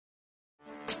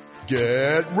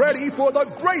Get ready for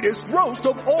the greatest roast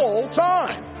of all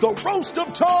time. The Roast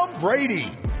of Tom Brady.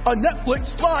 A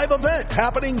Netflix live event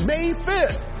happening May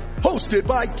 5th. Hosted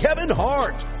by Kevin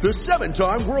Hart. The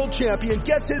 7-time world champion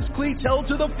gets his cleats held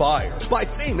to the fire by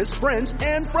famous friends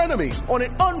and frenemies on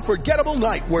an unforgettable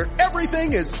night where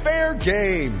everything is fair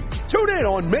game. Tune in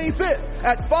on May 5th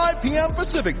at 5 p.m.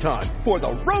 Pacific time for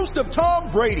the Roast of Tom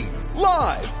Brady.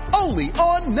 Live only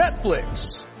on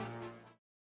Netflix.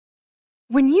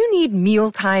 When you need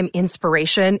mealtime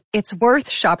inspiration, it's worth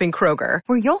shopping Kroger,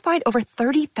 where you'll find over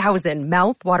 30,000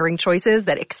 mouth-watering choices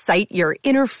that excite your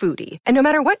inner foodie. And no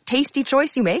matter what tasty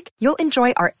choice you make, you'll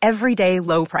enjoy our everyday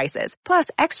low prices, plus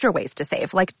extra ways to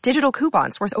save, like digital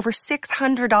coupons worth over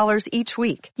 $600 each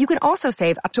week. You can also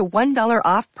save up to $1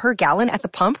 off per gallon at the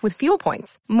pump with fuel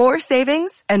points. More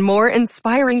savings and more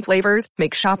inspiring flavors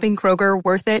make shopping Kroger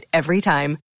worth it every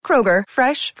time. Kroger,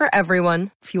 fresh for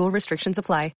everyone. Fuel restrictions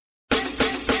apply.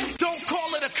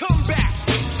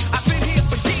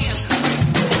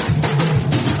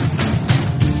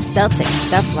 Celtic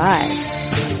Stuff Live.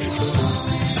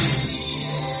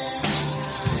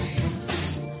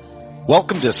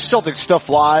 Welcome to Celtic Stuff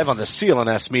Live on the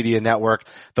CLNS Media Network,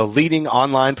 the leading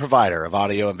online provider of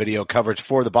audio and video coverage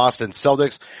for the Boston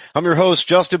Celtics. I'm your host,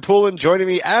 Justin Poulin. Joining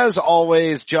me, as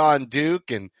always, John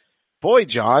Duke. And boy,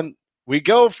 John, we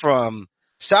go from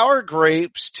sour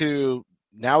grapes to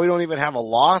now we don't even have a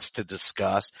loss to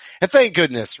discuss. And thank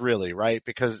goodness, really, right?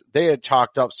 Because they had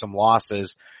chalked up some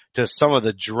losses to some of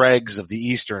the dregs of the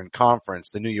Eastern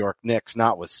Conference, the New York Knicks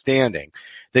notwithstanding.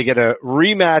 They get a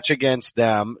rematch against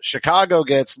them. Chicago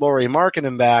gets Lauri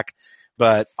Markkanen back,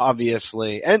 but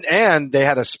obviously, and they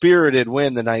had a spirited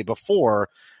win the night before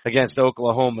against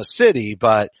Oklahoma City,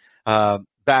 but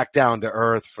back down to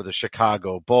earth for the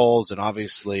Chicago Bulls, and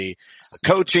obviously a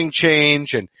coaching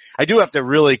change. And I do have to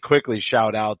really quickly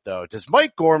shout out, though, does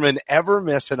Mike Gorman ever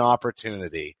miss an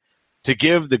opportunity to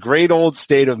give the great old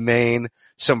state of Maine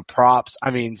some props?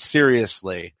 I mean,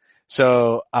 seriously.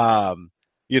 So,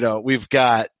 we've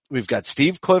got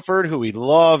Steve Clifford, who we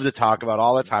love to talk about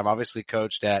all the time, obviously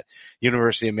coached at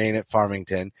University of Maine at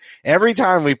Farmington. Every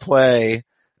time we play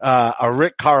a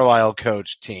Rick Carlisle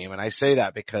coached team, and I say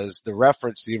that because the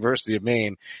reference to the University of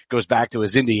Maine goes back to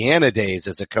his Indiana days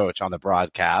as a coach on the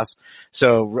broadcast.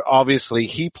 So obviously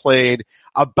he played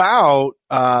about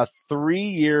 3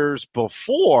 years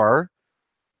before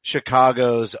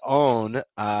Chicago's own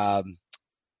oh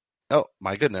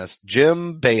my goodness,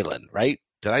 Jim Boylen, right?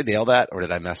 Did I nail that or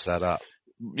did I mess that up?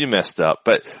 You messed up,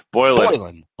 but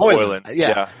Boylen.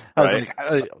 Yeah. I was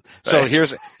like, so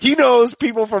he knows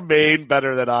people from Maine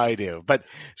better than I do. But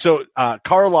so,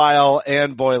 Carlisle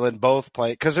and Boylen both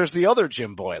play, cause there's the other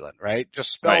Jim Boylen, right?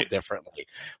 Just spelled differently,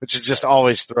 which it just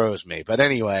always throws me. But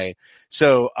anyway,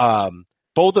 so,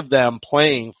 both of them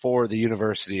playing for the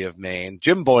University of Maine.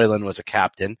 Jim Boylen was a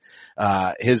captain,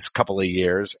 his couple of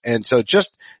years. And so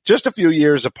just a few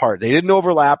years apart. They didn't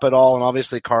overlap at all. And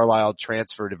obviously Carlisle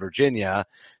transferred to Virginia.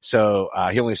 So,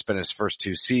 he only spent his first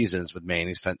 2 seasons with Maine.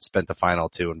 He spent the final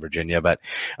 2 in Virginia. But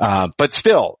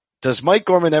still, does Mike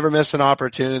Gorman ever miss an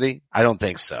opportunity? I don't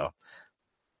think so.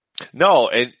 No.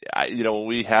 And when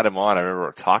we had him on, I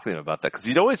remember talking to him about that because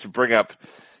he'd always brings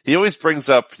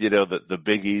up, the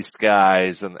Big East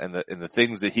guys and the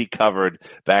things that he covered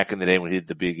back in the day when he did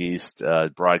the Big East,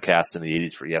 broadcast in the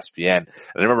 80s for ESPN. And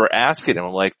I remember asking him,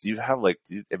 I'm like, do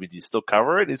you still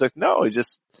cover it? And he's like, no, I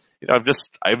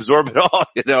absorb it all,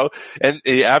 and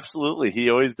he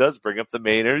always does bring up the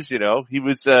Mainers, he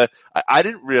was, I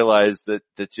didn't realize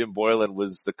that Jim Boylen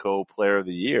was the co-player of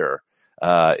the year,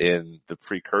 in the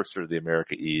precursor to the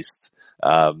America East,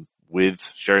 with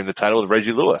sharing the title with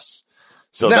Reggie Lewis.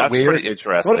 So that's weird? Pretty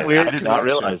interesting. What a weird I did not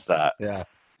realize that. Yeah.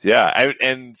 Yeah.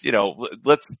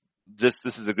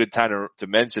 This is a good time to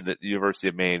mention that the University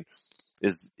of Maine I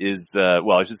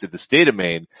should say the state of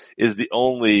Maine is the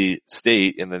only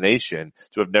state in the nation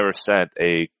to have never sent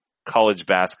a college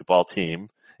basketball team,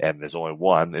 and there's only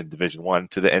one in Division I,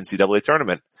 to the NCAA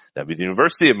tournament. That'd be the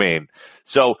University of Maine.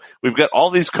 So we've got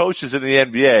all these coaches in the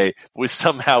NBA, but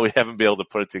somehow we haven't been able to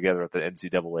put it together at the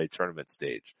NCAA tournament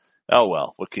stage. Oh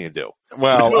well, what can you do?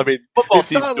 Well, I mean, football it's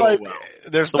teams not do like well.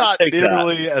 There's not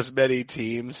nearly as many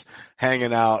teams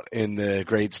hanging out in the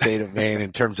great state of Maine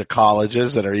in terms of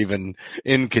colleges that are even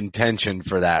in contention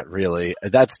for that, really.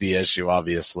 That's the issue,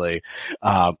 obviously.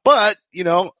 But,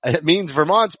 it means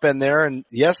Vermont's been there, and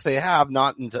yes, they have,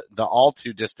 not in the all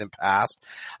too distant past.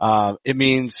 It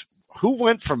means who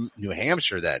went from New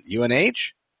Hampshire then?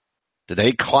 UNH? Did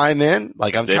they climb in?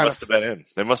 They must have been in.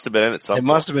 They must have been in at some point. It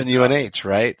must have been UNH,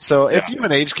 right? So if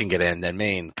UNH can get in, then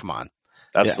Maine, come on.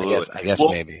 Absolutely. Yeah, I guess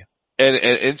maybe. And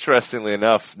interestingly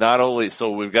enough, we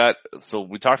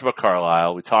talked about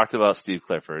Carlisle, we talked about Steve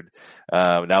Clifford,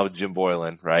 now with Jim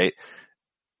Boylan, right?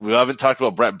 We haven't talked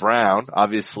about Brett Brown,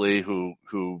 obviously, who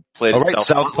played at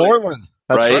South Portland.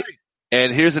 That's right.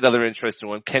 And here's another interesting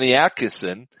one. Kenny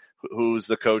Atkinson, who's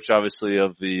the coach, obviously,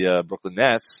 of the Brooklyn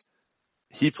Nets.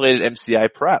 He played at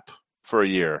MCI Prep for a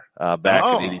year, back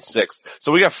in 86.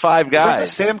 So we got 5 guys. Was that the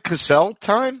Sam Cassell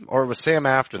time, or was Sam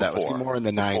after that? Was he more in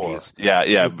the 90s?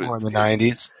 Yeah. More in the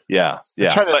 90s? Yeah.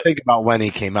 I'm trying to think about when he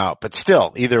came out, but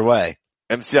still, either way.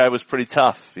 MCI was pretty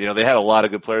tough. You know, they had a lot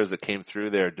of good players that came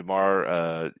through there.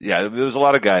 DeMar, there was a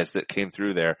lot of guys that came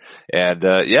through there. And,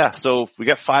 so we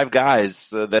got 5 guys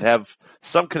that have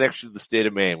some connection to the state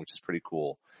of Maine, which is pretty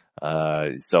cool.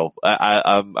 So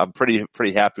I'm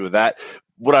pretty happy with that.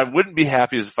 What I wouldn't be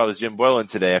happy is if I was Jim Boylan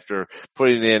today after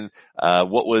putting in,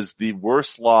 what was the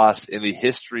worst loss in the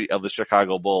history of the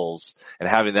Chicago Bulls and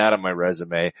having that on my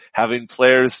resume, having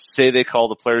players say they called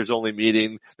the players only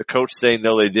meeting, the coach saying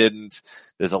no, they didn't.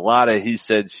 There's a lot of he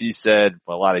said, she said,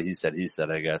 well, a lot of he said,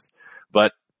 I guess.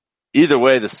 But either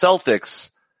way, the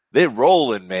Celtics, they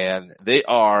rolling, man. They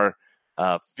are,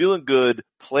 feeling good,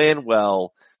 playing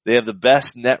well. They have the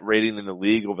best net rating in the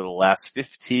league over the last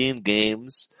 15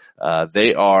 games.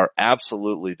 They are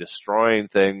absolutely destroying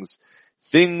things.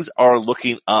 Things are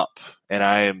looking up, and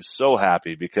I am so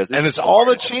happy because it's all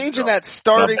the change in that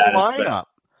starting lineup.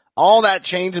 All that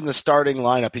change in the starting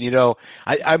lineup. And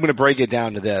I'm going to break it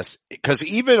down to this, because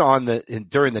even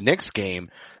during the Knicks game,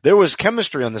 there was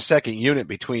chemistry on the second unit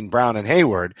between Brown and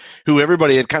Hayward, who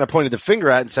everybody had kind of pointed the finger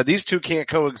at and said, these two can't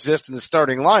coexist in the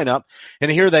starting lineup. And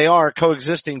here they are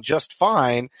coexisting just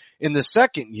fine in the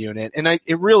second unit. And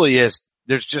it really is.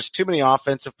 There's just too many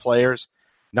offensive players,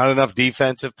 not enough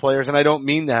defensive players. And I don't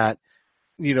mean that,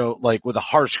 like with a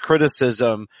harsh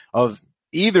criticism of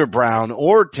either Brown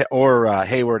or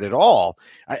Hayward at all.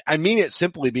 I mean it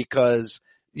simply because,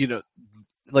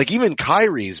 like even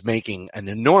Kyrie's making an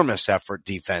enormous effort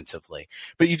defensively,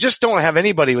 but you just don't have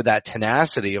anybody with that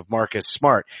tenacity of Marcus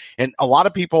Smart. And a lot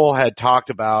of people had talked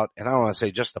about, and I don't want to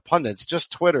say just the pundits,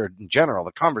 just Twitter in general,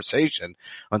 the conversation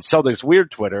on Celtics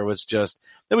Weird Twitter was just,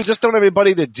 that we just don't have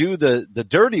anybody to do the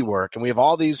dirty work. And we have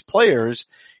all these players,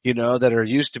 that are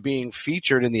used to being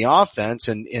featured in the offense.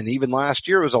 And even last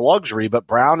year it was a luxury, but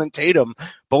Brown and Tatum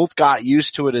both got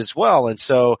used to it as well. And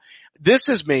so this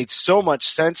has made so much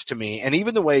sense to me. And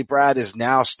even the way Brad is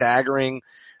now staggering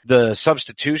the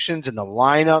substitutions and the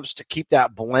lineups to keep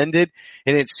that blended.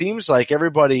 And it seems like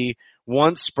everybody,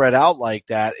 once spread out like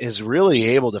that, is really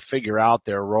able to figure out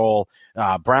their role.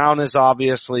 Brown has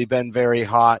obviously been very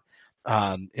hot.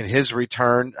 In his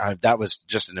return, that was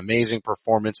just an amazing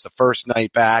performance the first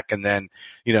night back. And then,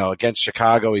 against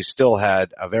Chicago, he still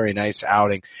had a very nice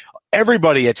outing.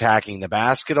 Everybody attacking the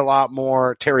basket a lot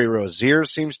more. Terry Rozier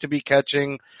seems to be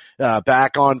catching,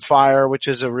 back on fire, which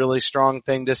is a really strong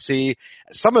thing to see.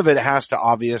 Some of it has to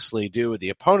obviously do with the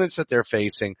opponents that they're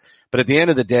facing. But at the end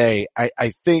of the day,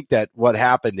 I think that what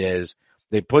happened is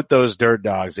they put those dirt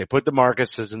dogs, they put the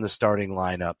Marcuses in the starting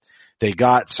lineup. They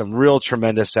got some real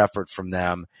tremendous effort from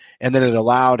them, and then it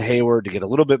allowed Hayward to get a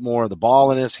little bit more of the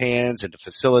ball in his hands and to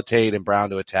facilitate and Brown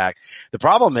to attack. The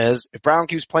problem is, if Brown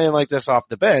keeps playing like this off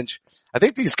the bench, I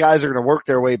think these guys are going to work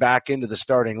their way back into the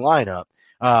starting lineup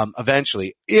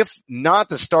eventually. If not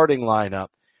the starting lineup,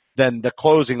 then the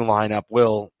closing lineup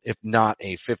will, if not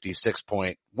a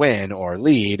 56-point win or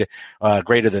lead,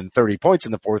 greater than 30 points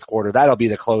in the fourth quarter, that'll be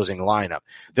the closing lineup.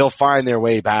 They'll find their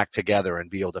way back together and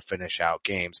be able to finish out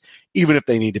games, even if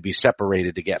they need to be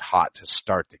separated to get hot to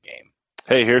start the game.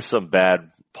 Hey, here's some bad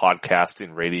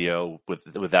podcasting radio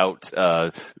without,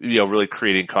 really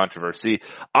creating controversy.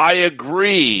 I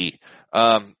agree.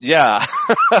 Yeah.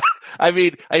 I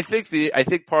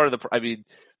think part of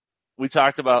we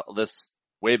talked about this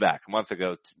way back a month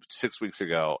ago, 6 weeks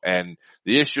ago. And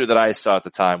the issue that I saw at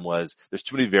the time was there's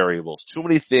too many variables, too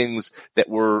many things that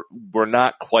were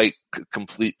not quite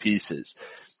complete pieces.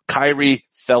 Kyrie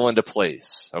fell into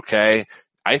place. Okay.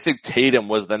 I think Tatum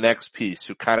was the next piece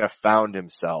who kind of found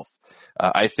himself.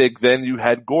 I think then you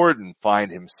had Gordon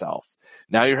find himself.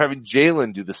 Now you're having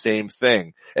Jalen do the same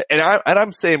thing. And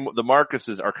I'm saying the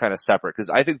Marcuses are kind of separate because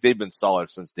I think they've been solid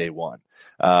since day one.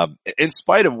 In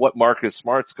spite of what Marcus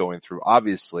Smart's going through,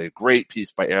 obviously a great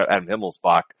piece by Adam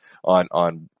Himmelsbach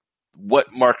on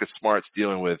what Marcus Smart's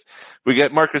dealing with. We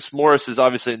get Marcus Morris is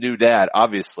obviously a new dad,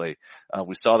 obviously.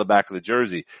 We saw the back of the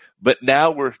jersey. But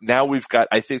now we've got,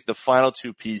 I think, the final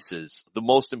two pieces, the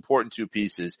most important two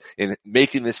pieces in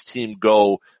making this team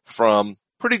go from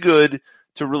pretty good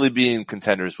to really being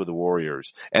contenders with the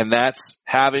Warriors. And that's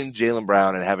having Jaylen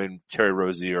Brown and having Terry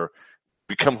Rozier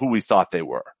become who we thought they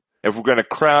were. If we're going to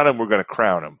crown him, we're going to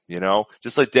crown him,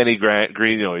 just like Denny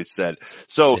Green always said.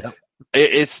 So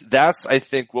that's, I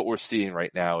think, what we're seeing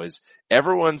right now is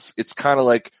it's kind of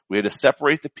like we had to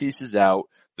separate the pieces out.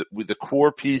 The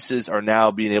core pieces are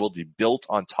now being able to be built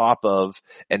on top of,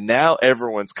 and now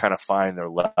everyone's kind of finding their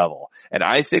level. And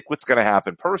I think what's going to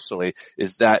happen personally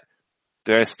is that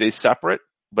they're going to stay separate,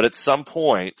 but at some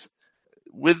point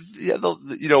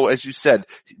as you said,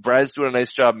 Brad's doing a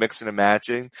nice job mixing and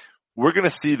matching. We're going to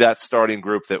see that starting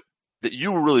group that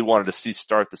you really wanted to see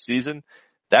start the season.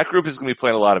 That group is going to be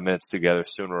playing a lot of minutes together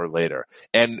sooner or later.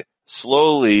 And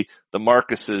slowly, the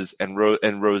Marcuses and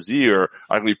Rozier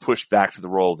are going to be pushed back to the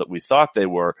role that we thought they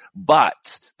were.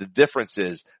 But the difference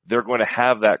is they're going to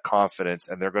have that confidence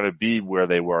and they're going to be where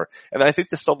they were. And I think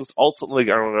the Celtics ultimately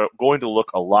are going to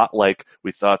look a lot like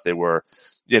we thought they were,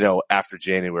 after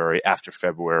January, after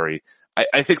February.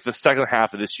 I think the second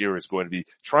half of this year is going to be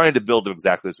trying to build them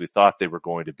exactly as we thought they were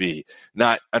going to be.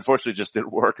 Unfortunately, just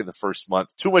didn't work in the first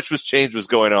month. Too much change was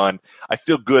going on. I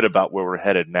feel good about where we're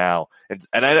headed now. And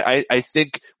I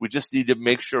think we just need to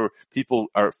make sure people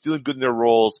are feeling good in their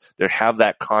roles. They have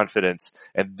that confidence.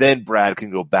 And then Brad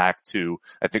can go back to,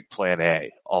 I think, plan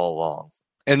A all along.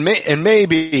 And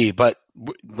maybe, but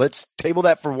let's table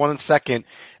that for 1 second.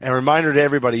 And a reminder to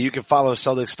everybody, you can follow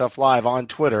Celtics Stuff Live on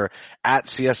Twitter at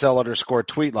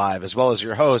CSL_tweet live, as well as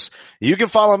your host. You can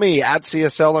follow me at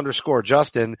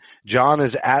CSL_Justin. John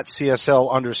is at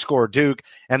CSL_Duke,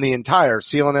 and the entire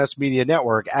CLNS Media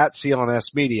Network at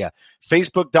CLNS Media.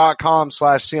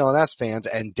 Facebook.com/CLNS fans,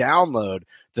 and download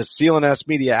the CLNS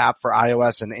Media app for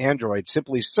iOS and Android.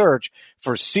 Simply search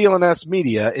for CLNS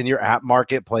Media in your app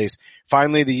marketplace.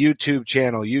 Finally, the YouTube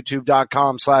channel,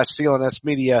 youtube.com/CLNS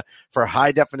Media for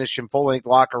high definition full length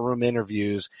locker room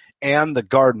interviews and the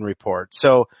Garden Report.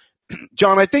 So,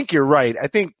 John, I think you're right. I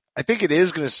think it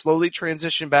is going to slowly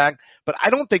transition back, but I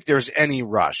don't think there's any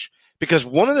rush, because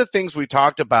one of the things we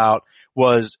talked about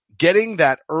was getting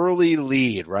that early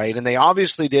lead, right? And they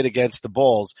obviously did against the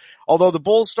Bulls, although the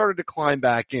Bulls started to climb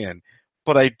back in.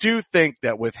 But I do think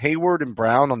that with Hayward and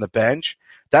Brown on the bench,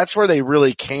 that's where they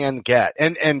really can get.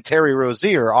 And Terry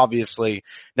Rozier, obviously,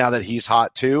 now that he's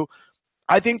hot too,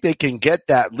 I think they can get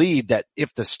that lead that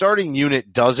if the starting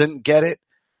unit doesn't get it,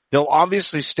 they'll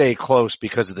obviously stay close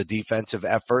because of the defensive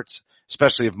efforts,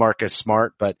 especially of Marcus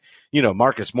Smart. But,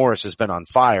 Marcus Morris has been on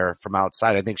fire from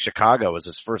outside. I think Chicago was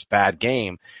his first bad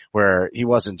game where he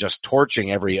wasn't just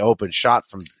torching every open shot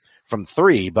from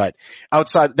three, but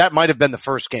outside, that might have been the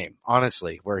first game,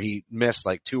 honestly, where he missed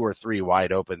like 2 or 3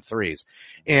 wide open threes.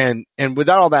 And with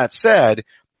all that said,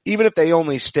 even if they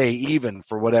only stay even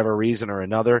for whatever reason or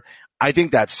another, I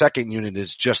think that second unit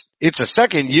it's a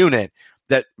second unit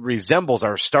that resembles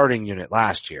our starting unit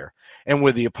last year. And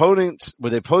with the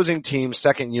opposing team's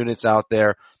second units out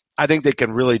there, I think they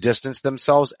can really distance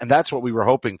themselves. And that's what we were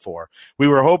hoping for. We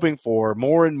were hoping for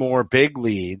more and more big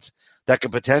leads that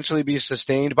could potentially be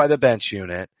sustained by the bench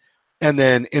unit. And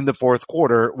then in the fourth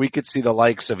quarter, we could see the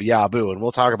likes of Yabu, and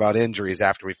we'll talk about injuries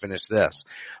after we finish this.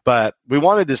 But we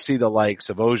wanted to see the likes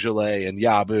of Ojale and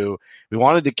Yabu. We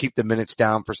wanted to keep the minutes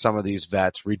down for some of these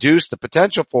vets, reduce the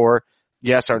potential for,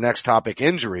 yes, our next topic,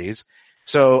 injuries.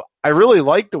 So I really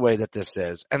like the way that this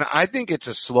is. And I think it's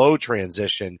a slow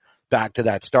transition back to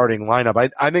that starting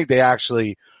lineup. I think they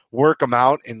actually work them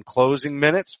out in closing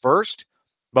minutes first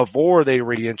before they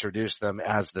reintroduce them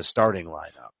as the starting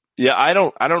lineup. Yeah, I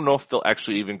don't know if they'll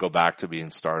actually even go back to being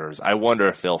starters. I wonder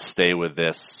if they'll stay with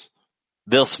this.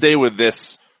 They'll stay with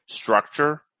this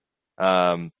structure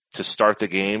to start the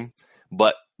game,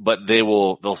 but they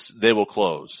will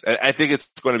close. I think it's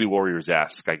going to be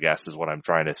Warriors-esque, I guess, is what I'm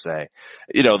trying to say.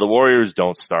 The Warriors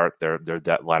don't start their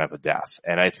that lineup of death,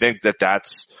 and I think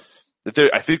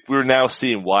I think we're now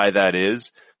seeing why that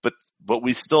is. But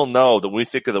we still know that when we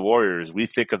think of the Warriors, we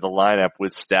think of the lineup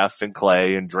with Steph and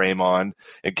Clay and Draymond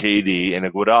and KD and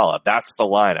Iguodala. That's the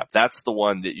lineup. That's the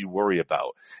one that you worry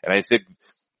about. And I think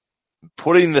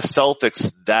putting the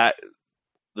Celtics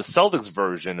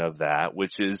version of that,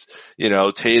 which is,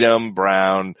 Tatum,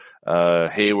 Brown,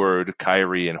 Hayward,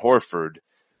 Kyrie, and Horford,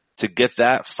 to get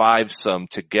that fivesome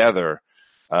together,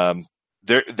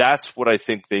 that's what I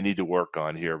think they need to work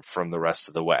on here from the rest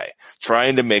of the way.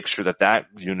 Trying to make sure that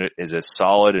unit is as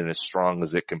solid and as strong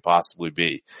as it can possibly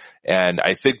be. And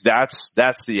I think that's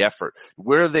the effort.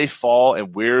 Where they fall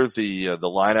and where the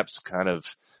lineups kind of,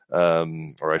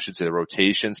 or I should say the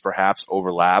rotations perhaps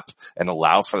overlap and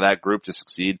allow for that group to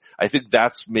succeed, I think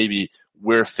that's maybe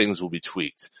where things will be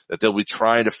tweaked, that they'll be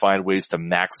trying to find ways to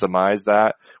maximize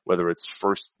that, whether it's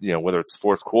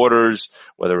fourth quarters,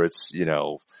 whether it's,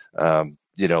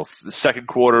 The second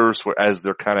quarters as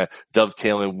they're kind of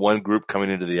dovetailing one group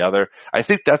coming into the other. I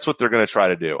think that's what they're going to try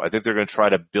to do. I think they're going to try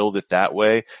to build it that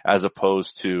way as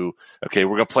opposed to, okay,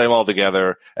 we're going to play them all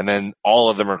together and then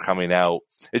all of them are coming out.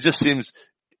 It just seems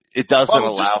it doesn't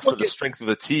allow for the strength of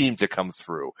the team to come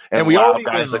through and we allow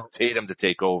guys like Tatum to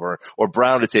take over or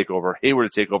Brown to take over, Hayward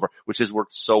to take over, which has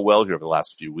worked so well here over the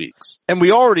last few weeks. And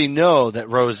we already know that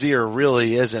Rozier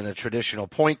really isn't a traditional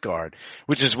point guard,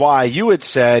 which is why you had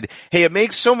said, hey, it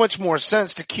makes so much more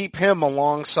sense to keep him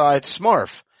alongside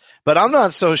Smart. But I'm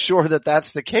not so sure that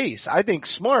that's the case. I think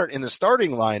Smart in the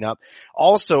starting lineup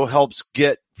also helps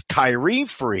get Kyrie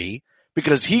free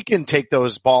because he can take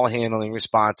those ball handling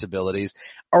responsibilities.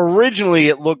 Originally,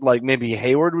 it looked like maybe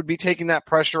Hayward would be taking that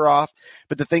pressure off.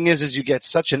 But the thing is you get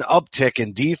such an uptick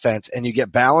in defense and you get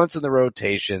balance in the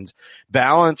rotations,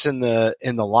 balance in the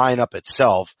lineup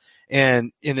itself.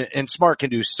 And Smart can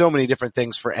do so many different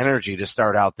things for energy to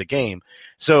start out the game.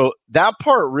 So that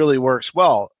part really works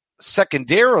well.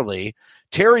 Secondarily,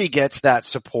 Terry gets that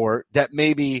support that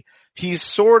maybe he's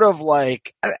sort of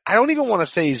like, I don't even want to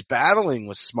say he's battling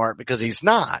with Smart because he's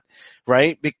not,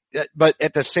 right? But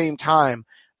at the same time,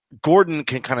 Gordon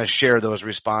can kind of share those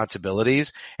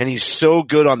responsibilities and he's so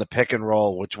good on the pick and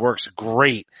roll, which works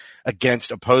great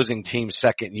against opposing teams'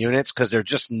 second units because they're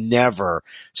just never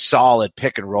solid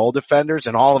pick and roll defenders.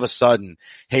 And all of a sudden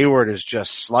Hayward is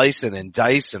just slicing and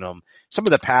dicing them. Some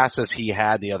of the passes he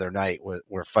had the other night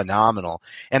were phenomenal.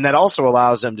 And that also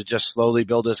allows him to just slowly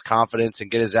build his confidence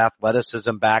and get his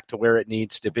athleticism back to where it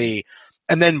needs to be.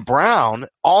 And then Brown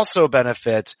also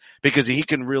benefits because he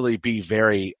can really be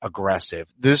very aggressive.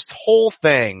 This whole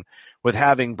thing with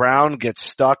having Brown get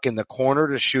stuck in the corner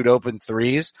to shoot open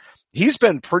threes, he's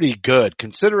been pretty good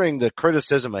considering the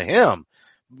criticism of him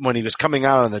when he was coming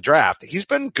out in the draft. He's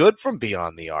been good from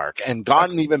beyond the arc and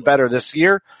gotten even better this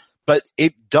year. But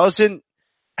it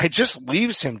just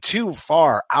leaves him too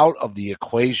far out of the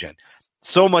equation.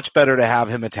 So much better to have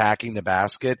him attacking the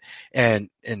basket and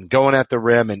going at the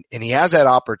rim. And he has that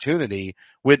opportunity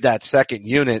with that second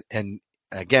unit. And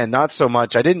again, not so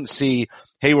much. I didn't see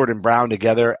Hayward and Brown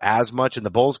together as much in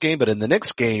the Bulls game, but in the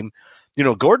Knicks game,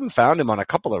 Gordon found him on a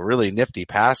couple of really nifty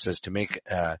passes to make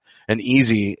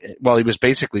he was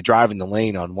basically driving the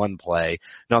lane on one play.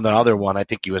 And on the other one, I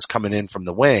think he was coming in from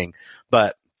the wing,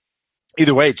 but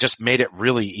either way, it just made it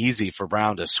really easy for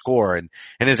Brown to score, and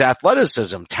his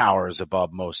athleticism towers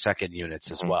above most second units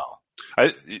as well.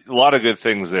 A lot of good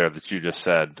things there that you just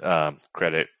said.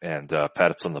 Credit and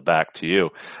pats on the back to you.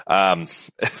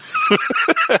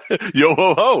 Yo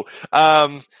ho ho.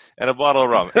 And a bottle of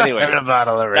rum. Anyway, and a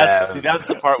bottle of rum. That's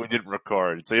the part we didn't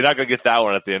record, so you're not gonna get that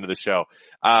one at the end of the show.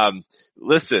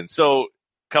 Listen, so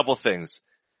couple things.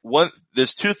 One,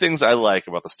 there's two things I like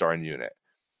about the starting unit.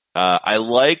 I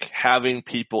like having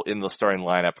people in the starting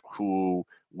lineup who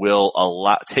will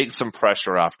take some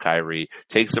pressure off Kyrie,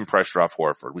 take some pressure off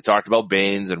Horford. We talked about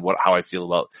Baines and how I feel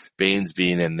about Baines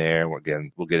being in there.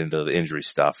 Again, we'll get into the injury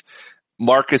stuff.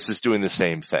 Marcus is doing the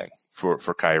same thing for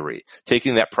Kyrie,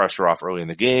 taking that pressure off early in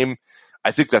the game.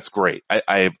 I think that's great.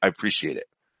 I appreciate it.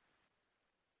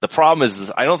 The problem is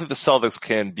I don't think the Celtics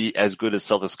can be as good as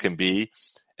Celtics can be,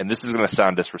 and this is going to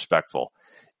sound disrespectful,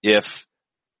 if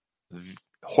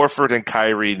Horford and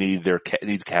Kyrie need to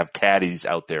have caddies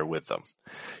out there with them.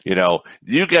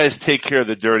 You guys take care of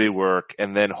the dirty work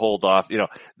and then hold off, and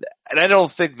I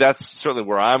don't think that's certainly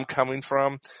where I'm coming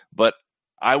from, but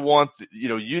I want,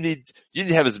 you need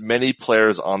to have as many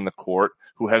players on the court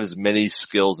who have as many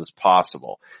skills as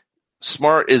possible.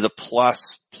 Smart is a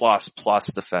plus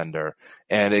defender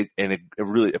and a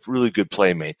really good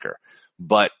playmaker,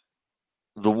 but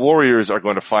the Warriors are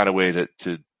going to find a way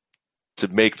to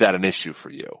make that an issue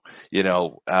for you,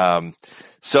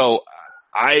 so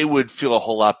I would feel a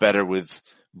whole lot better with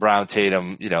Brown,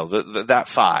 Tatum, that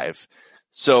five.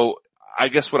 So I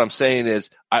guess what I'm saying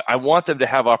is I want them to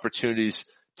have opportunities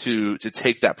to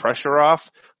take that pressure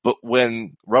off, but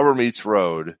when rubber meets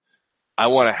road, I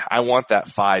want that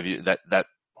five, that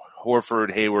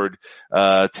Horford, Hayward,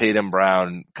 Tatum,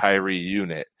 Brown, Kyrie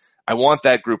unit. I want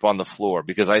that group on the floor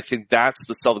because I think that's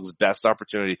the Celtics' best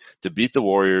opportunity to beat the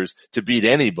Warriors, to beat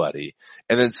anybody.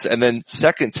 And then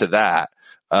second to that,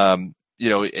 and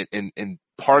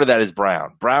part of that is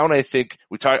Brown. Brown, I think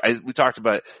we talked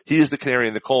about it. He is the canary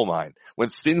in the coal mine. When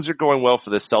things are going well for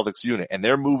the Celtics unit and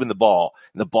they're moving the ball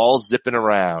and the ball's zipping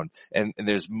around and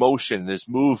there's motion, there's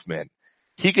movement,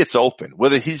 he gets open.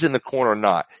 Whether he's in the corner or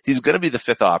not, he's going to be the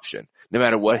fifth option. No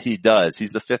matter what he does,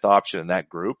 he's the fifth option in that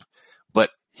group.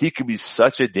 But he could be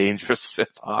such a dangerous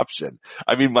fifth option.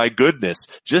 I mean, my goodness,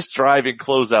 just driving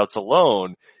closeouts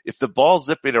alone, if the ball's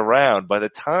zipping around, by the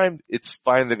time it's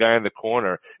finding the guy in the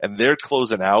corner and they're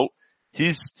closing out,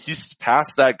 he's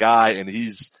past that guy and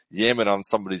he's yamming on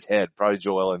somebody's head, probably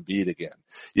Joel Embiid again.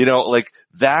 You know, like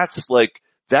that's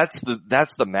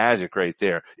the magic right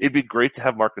there. It'd be great to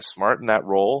have Marcus Smart in that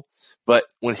role, but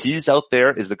when he's out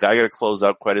there, is the guy going to close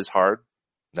out quite as hard?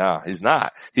 No, he's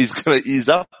not. He's going to ease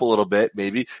up a little bit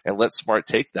maybe and let Smart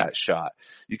take that shot.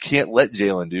 You can't let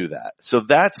Jalen do that. So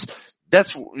that's,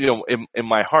 you know, in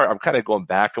my heart, I'm kind of going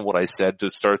back on what I said to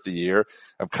start the year.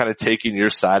 I'm kind of taking your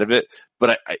side of it,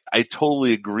 but I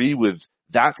totally agree with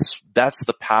that's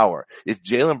the power. If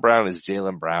Jaylen Brown is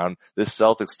Jaylen Brown, this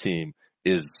Celtics team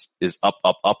is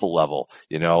up a level,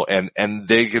 you know, and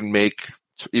they can make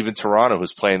even Toronto,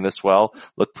 who's playing this well,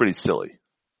 look pretty silly.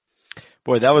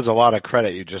 Boy, that was a lot of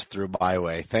credit you just threw my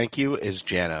way. Thank you, is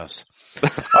Janos.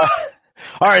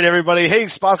 All right, everybody. Hey,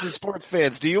 Boston sports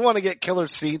fans, do you want to get killer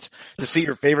seats to see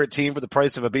your favorite team for the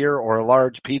price of a beer or a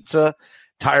large pizza?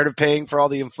 Tired of paying for all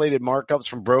the inflated markups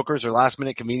from brokers or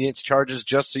last-minute convenience charges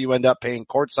just so you end up paying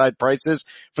courtside prices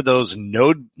for those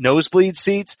nosebleed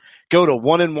seats? Go to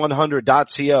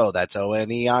 1in100.co. That's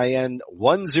ONEIN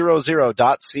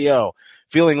 100.co.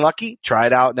 Feeling lucky? Try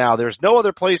it out now. There's no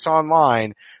other place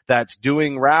online that's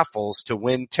doing raffles to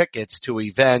win tickets to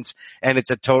events, and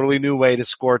it's a totally new way to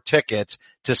score tickets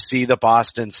to see the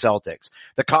Boston Celtics.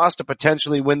 The cost to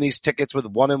potentially win these tickets with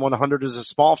 1in100 is a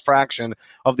small fraction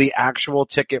of the actual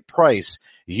ticket price.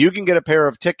 You can get a pair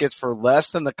of tickets for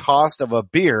less than the cost of a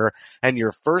beer, and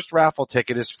your first raffle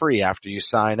ticket is free after you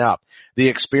sign up. The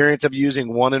experience of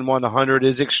using 1in100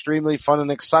 is extremely fun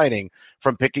and exciting,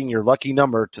 from picking your lucky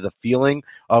number to the feeling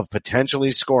of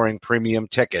potentially scoring premium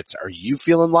tickets. Are you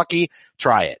feeling lucky?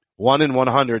 Try it.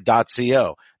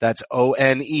 1in100.co. That's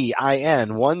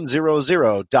ONEIN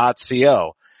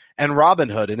 100.co. And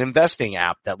Robinhood, an investing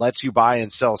app that lets you buy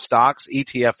and sell stocks,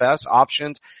 ETFs,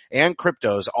 options, and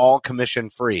cryptos, all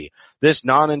commission-free. This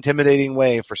non-intimidating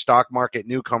way for stock market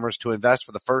newcomers to invest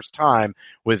for the first time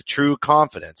with true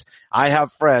confidence. I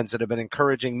have friends that have been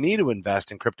encouraging me to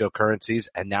invest in cryptocurrencies,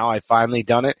 and now I've finally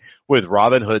done it with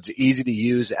Robinhood's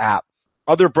easy-to-use app.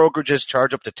 Other brokerages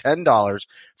charge up to $10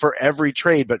 for every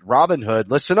trade, but Robinhood,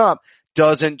 listen up,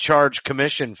 doesn't charge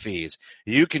commission fees.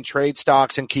 You can trade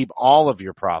stocks and keep all of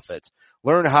your profits.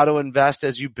 Learn how to invest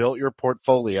as you build your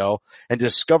portfolio and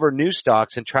discover new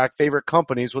stocks and track favorite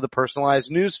companies with a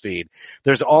personalized news feed.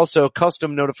 There's also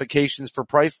custom notifications for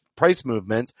price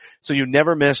movements, so you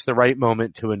never miss the right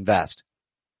moment to invest.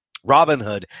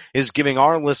 Robinhood is giving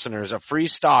our listeners a free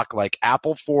stock like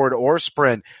Apple, Ford, or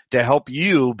Sprint to help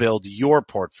you build your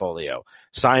portfolio.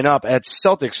 Sign up at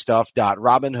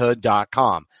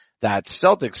CelticStuff.Robinhood.com. That's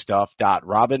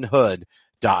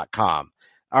CelticStuff.Robinhood.com.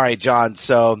 All right, John.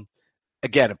 So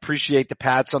again, appreciate the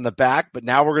pats on the back, but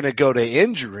now we're going to go to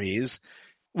injuries,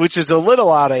 which is a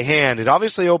little out of hand. It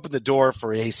obviously opened the door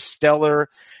for a stellar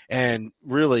and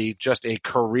really just a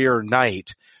career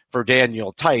night for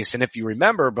Daniel Theis. And if you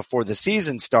remember, before the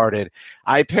season started,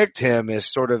 I picked him as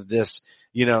sort of this,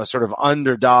 you know, sort of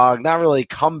underdog, not really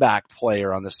comeback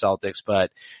player on the Celtics,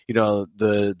 but, you know,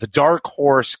 the dark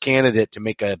horse candidate to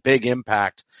make a big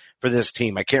impact for this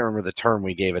team. I can't remember the term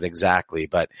we gave it exactly,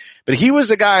 but he was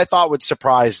the guy I thought would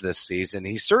surprise this season.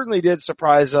 He certainly did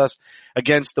surprise us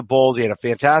against the Bulls. He had a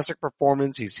fantastic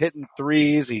performance. He's hitting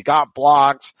threes. He got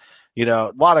blocks. You know,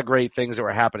 a lot of great things that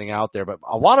were happening out there, but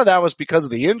a lot of that was because of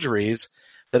the injuries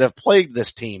that have plagued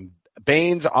this team.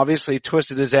 Baines obviously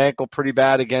twisted his ankle pretty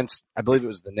bad against, I believe it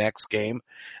was the Knicks game,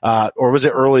 or was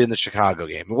it early in the Chicago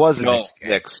game? It was the Knicks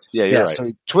game. Knicks. Yeah, you're right. So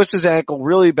he twisted his ankle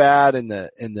really bad in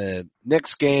the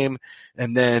Knicks game,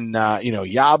 and then, you know,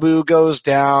 Yabu goes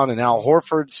down, and Al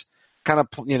Horford's kind of,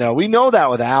 you know, we know that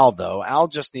with Al though. Al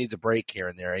just needs a break here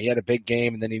and there. He had a big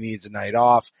game and then he needs a night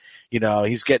off. You know,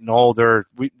 he's getting older.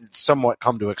 We somewhat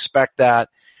come to expect that,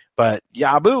 but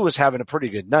Yabu was having a pretty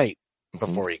good night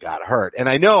before he got hurt. And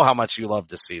I know how much you love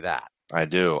to see that. I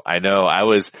do. I know.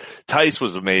 Theis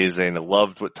was amazing. I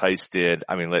loved what Theis did.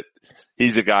 I mean,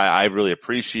 he's a guy I really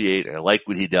appreciate and I like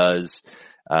what he does.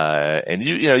 And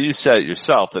you said it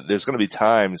yourself that there's going to be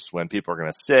times when people are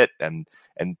going to sit and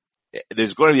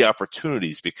there's going to be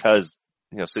opportunities because,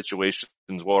 you know, situations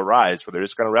will arise where they're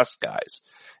just going to rest guys.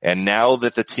 And now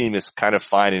that the team is kind of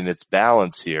finding its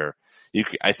balance here,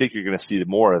 I think you're going to see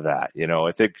more of that. You know,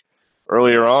 I think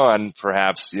earlier on,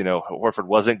 perhaps, you know, Horford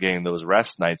wasn't getting those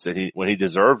rest nights when he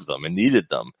deserved them and needed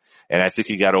them. And I think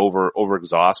he got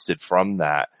overexhausted from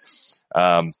that.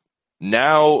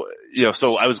 Now, you know,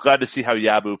 so I was glad to see how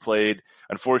Yabu played.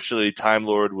 unfortunately, Time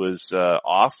Lord was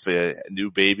off. A new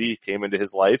baby came into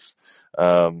his life.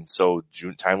 So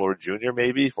Time Lord Jr.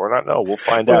 maybe, or not know. We'll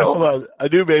find out. Hold on. A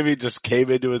new baby just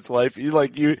came into his life.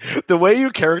 The way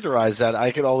you characterize that,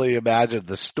 I can only imagine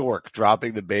the stork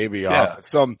dropping the baby off at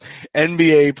some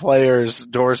NBA player's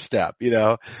doorstep, He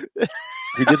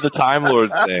did the Time Lord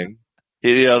thing.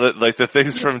 The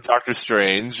things from Doctor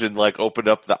Strange and opened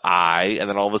up the eye, and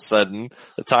then all of a sudden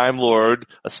the Time Lord,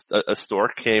 a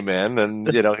stork came in, and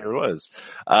here it was.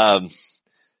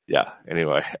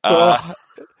 Anyway.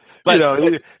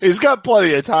 But he's got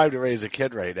plenty of time to raise a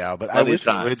kid right now, but I wish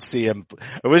we would see him.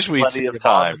 I wish we'd see him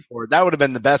time. That would have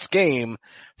been the best game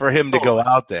for him to go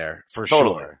out there for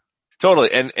sure.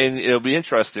 Totally. And it'll be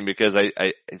interesting because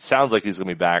it sounds like he's going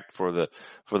to be back for the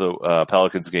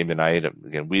Pelicans game tonight.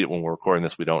 Again, when we're recording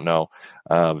this, we don't know.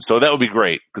 So that would be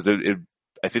great because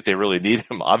I think they really need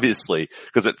him, obviously,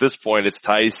 because at this point it's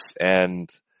Tice and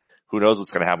who knows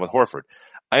what's going to happen with Horford.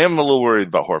 I am a little worried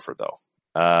about Horford though.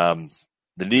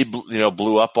 The knee,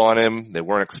 blew up on him. They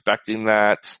weren't expecting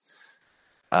that.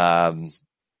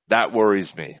 That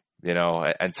worries me.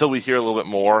 Until we hear a little bit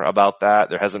more about that,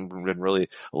 there hasn't been really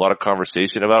a lot of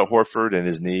conversation about Horford and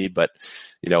his knee, but,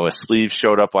 a sleeve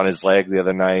showed up on his leg the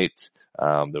other night.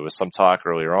 There was some talk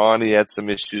earlier on. He had some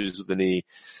issues with the knee.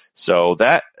 So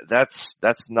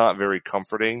that's not very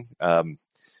comforting.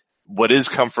 What is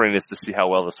comforting is to see how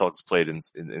well the Celtics played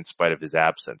in spite of his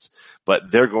absence.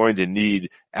 But they're going to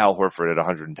need Al Horford at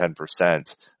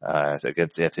 110%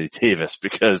 against Anthony Davis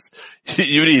because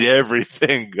you need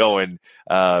everything going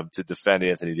to defend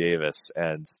Anthony Davis,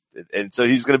 and so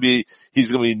he's going to be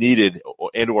needed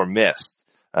or missed.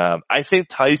 I think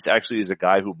Tice actually is a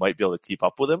guy who might be able to keep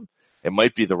up with him. It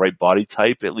might be the right body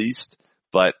type at least,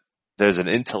 but there's an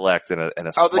intellect and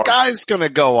a smart. The guy's gonna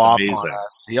go off on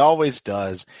us. He always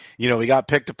does. He got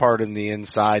picked apart in the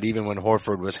inside even when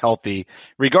Horford was healthy.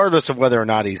 Regardless of whether or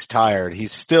not he's tired,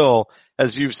 he's still,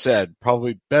 as you've said,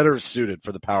 probably better suited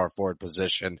for the power forward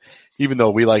position, even though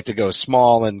we like to go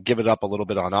small and give it up a little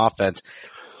bit on offense.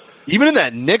 Even in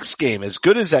that Knicks game, as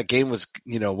good as that game was,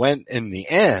 went in the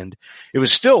end, it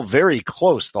was still very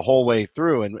close the whole way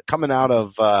through. And coming out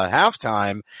of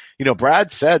halftime,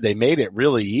 Brad said they made it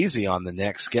really easy on the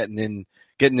Knicks getting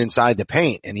inside the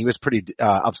paint, and he was pretty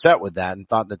upset with that and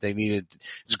thought that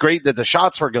it's great that the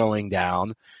shots were going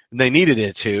down, and they needed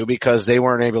it to because they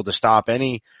weren't able to stop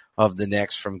any of the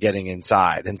Knicks from getting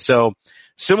inside. And so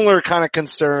similar kind of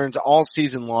concerns all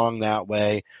season long that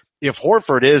way. If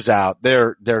Horford is out,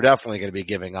 they're definitely going to be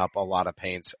giving up a lot of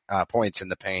points in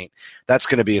the paint. That's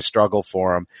going to be a struggle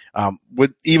for him.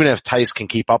 Even if Tice can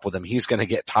keep up with him, he's going to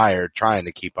get tired trying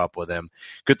to keep up with him.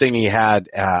 Good thing he had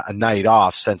a night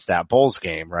off since that Bulls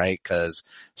game, right? Because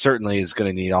certainly he's going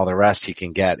to need all the rest he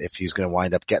can get if he's going to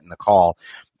wind up getting the call.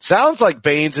 Sounds like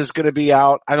Baines is going to be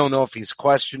out. I don't know if he's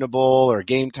questionable or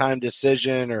game time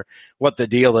decision or what the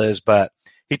deal is, but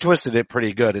he twisted it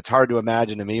pretty good. It's hard to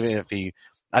imagine him even if he.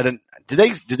 Did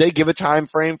they give a time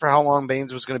frame for how long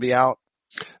Baines was going to be out?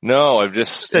 No, I've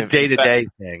just a day-to-day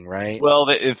thing, right? Well,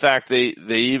 in fact, they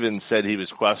even said he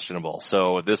was questionable.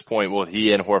 So at this point,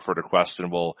 he and Horford are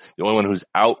questionable. The only one who's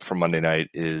out for Monday night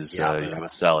is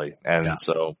Yabusele, and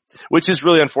so which is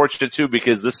really unfortunate too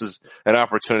because this is an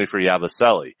opportunity for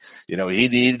Yabusele. He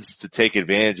needs to take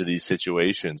advantage of these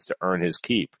situations to earn his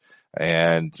keep.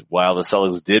 And while the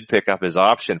Celtics did pick up his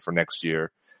option for next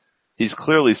year, he's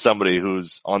clearly somebody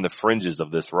who's on the fringes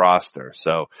of this roster.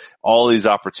 So all these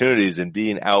opportunities and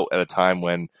being out at a time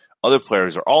when other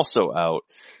players are also out,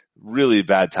 really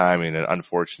bad timing and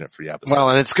unfortunate for Yabusele. Well,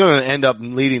 and it's going to end up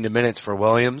leading to minutes for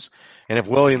Williams. And if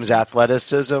Williams'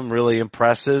 athleticism really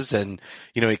impresses and,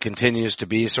 he continues to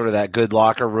be sort of that good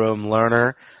locker room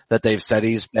learner that they've said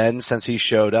he's been since he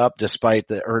showed up, despite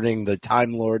earning the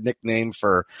Time Lord nickname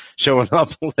for showing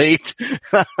up late.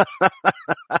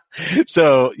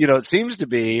 So, it seems to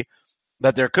be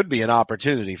that there could be an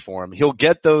opportunity for him. He'll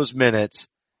get those minutes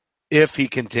if he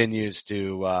continues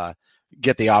to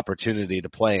get the opportunity to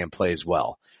play and plays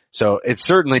well. So it's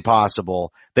certainly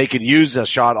possible they could use a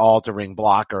shot altering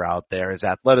blocker out there. His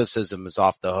athleticism is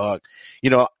off the hook.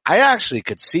 I actually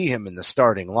could see him in the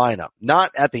starting lineup,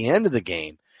 not at the end of the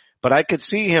game, but I could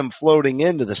see him floating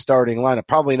into the starting lineup,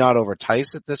 probably not over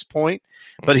Tice at this point,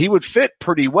 but he would fit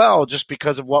pretty well just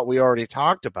because of what we already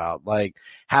talked about, like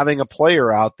having a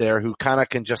player out there who kind of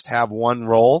can just have one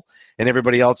role and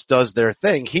everybody else does their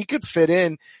thing. He could fit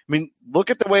in. I mean,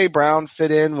 look at the way Brown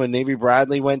fit in when Navy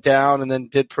Bradley went down and then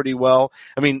did pretty well.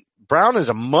 I mean, Brown is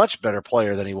a much better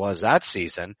player than he was that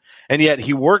season, and yet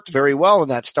he worked very well in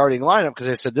that starting lineup because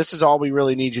they said, this is all we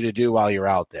really need you to do while you're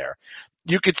out there.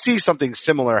 you could see something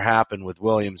similar happen with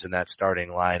Williams in that starting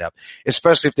lineup,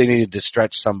 especially if they needed to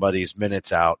stretch somebody's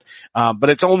minutes out. But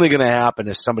it's only going to happen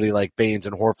if somebody like Baines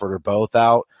and Horford are both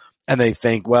out and they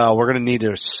think, well, we're going to need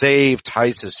to save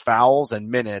Theis's fouls and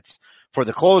minutes for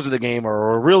the close of the game,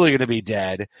 or we're really going to be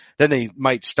dead. Then they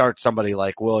might start somebody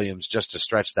like Williams just to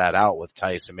stretch that out with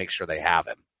Theis and make sure they have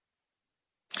him.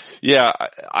 Yeah,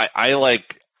 I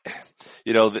like,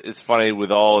 it's funny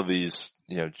with all of these,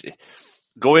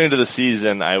 going into the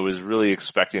season, I was really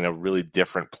expecting a really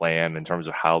different plan in terms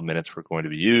of how minutes were going to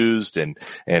be used and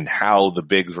how the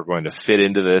bigs were going to fit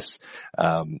into this.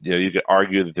 You could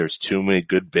argue that there's too many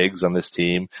good bigs on this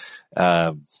team.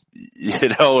 And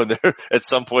there, at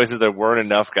some places there weren't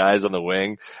enough guys on the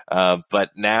wing.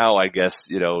 But now I guess,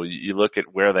 you look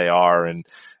at where they are and,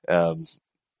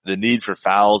 the need for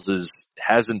fouls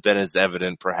hasn't been as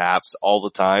evident perhaps all the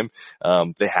time.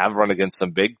 They have run against some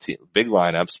big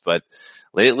lineups, but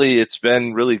lately it's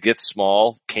been really get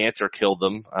small. Cantor killed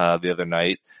them, the other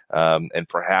night. And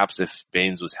perhaps if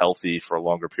Baines was healthy for a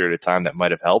longer period of time, that might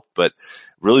have helped. But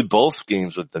really both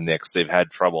games with the Knicks, they've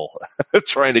had trouble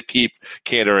trying to keep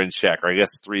Cantor in check, or I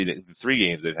guess three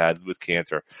games they've had with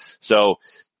Cantor. So,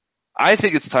 I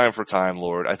think it's time for Time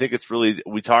Lord. I think it's really,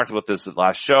 we talked about this at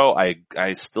last show.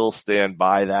 I still stand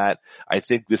by that. I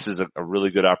think this is a really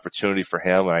good opportunity for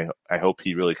him, and I hope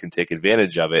he really can take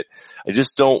advantage of it. I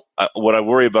just don't, what I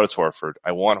worry about is Horford.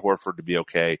 I want Horford to be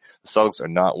okay. The Celtics are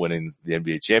not winning the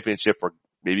NBA championship, or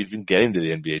maybe even getting to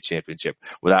the NBA championship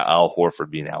without Al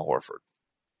Horford being Al Horford.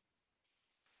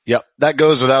 Yep, that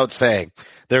goes without saying.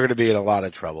 They're going to be in a lot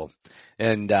of trouble.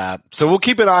 And so we'll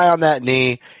keep an eye on that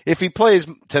knee. If he plays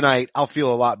tonight, I'll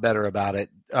feel a lot better about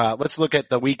it. Let's look at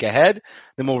the week ahead,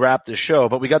 then we'll wrap the show.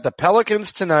 But we got the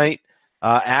Pelicans tonight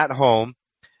at home,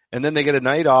 and then they get a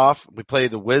night off. We play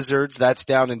the Wizards. That's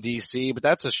down in D.C., but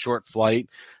that's a short flight,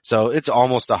 so it's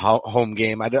almost a home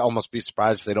game. I'd almost be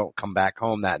surprised if they don't come back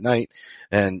home that night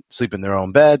and sleep in their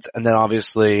own beds. And then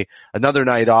obviously another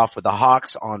night off with the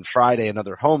Hawks on Friday,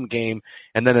 another home game,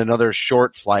 and then another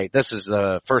short flight. This is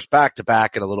the first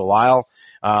back-to-back in a little while,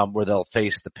 where they'll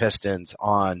face the Pistons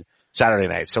on Saturday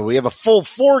night. So we have a full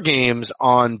 4 games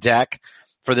on deck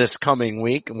for this coming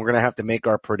week, and we're going to have to make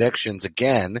our predictions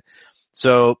again.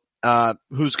 So,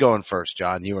 who's going first,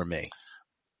 John, you or me?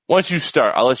 Once you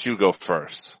start, I'll let you go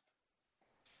first.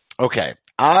 Okay.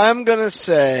 I'm going to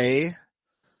say,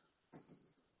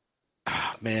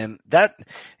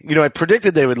 I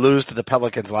predicted they would lose to the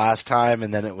Pelicans last time,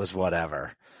 and then it was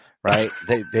whatever, right?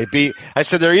 I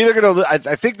said they're either going to,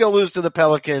 I think they'll lose to the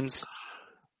Pelicans,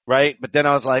 right? But then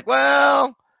I was like,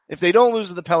 well, if they don't lose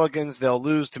to the Pelicans, they'll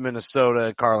lose to Minnesota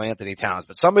and Karl Anthony Towns,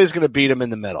 but somebody's going to beat them in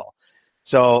the middle.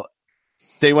 So,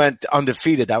 they went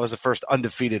undefeated. That was the first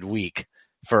undefeated week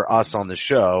for us on the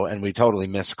show, and we totally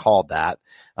miscalled that.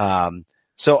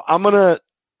 So I'm gonna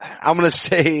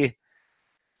say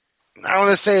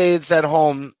it's at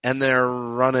home and they're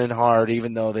running hard,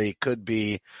 even though they could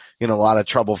be in a lot of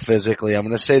trouble physically. I'm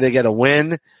gonna say they get a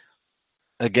win.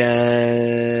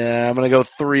 Again, I'm gonna go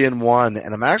 3-1,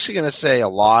 and I'm actually gonna say a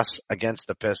loss against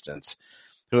the Pistons,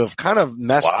 who have kind of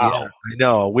messed. Wow. Yeah, I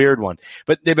know, a weird one,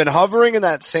 but they've been hovering in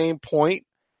that same point,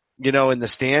 in the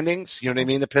standings. You know what I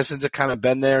mean? The Pistons have kind of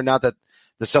been there. Not that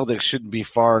the Celtics shouldn't be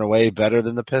far and away better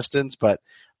than the Pistons, but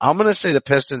I'm going to say the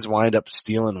Pistons wind up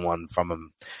stealing one from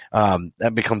them.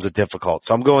 That becomes a difficult.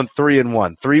 So I'm going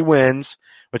 3-1, 3 wins,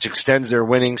 which extends their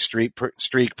winning streak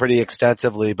pretty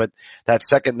extensively. But that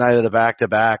second night of the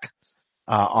back-to-back,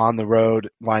 on the road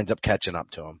winds up catching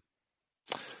up to them.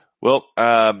 Well,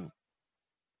 I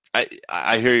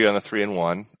hear you on the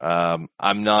 3-1.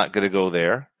 I'm not going to go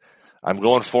there. I'm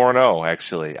going 4-0,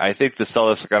 actually. I think the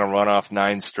Celtics are going to run off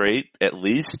 9 straight, at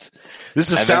least.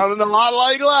 This is sounding a lot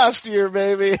like last year,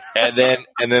 baby. and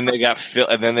then they got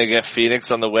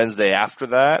Phoenix on the Wednesday after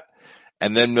that,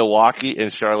 and then Milwaukee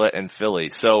and Charlotte and Philly.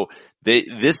 So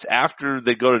after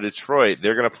they go to Detroit,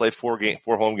 they're going to play 4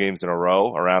 home games in a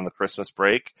row around the Christmas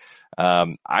break.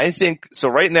 I think so.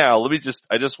 Right now,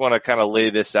 I just want to kind of lay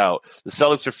this out. The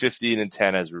Celtics are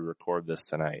 15-10 as we record this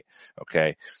tonight.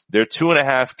 Okay, they're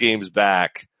 2.5 games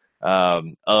back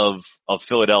of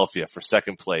Philadelphia for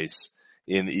second place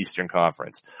in the Eastern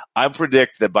Conference. I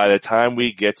predict that by the time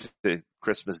we get to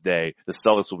Christmas Day, the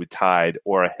Celtics will be tied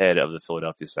or ahead of the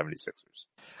Philadelphia 76ers.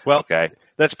 Well, okay,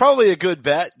 that's probably a good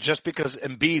bet, just because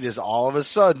Embiid is all of a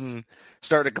sudden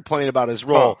starting to complain about his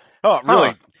role. Oh, really?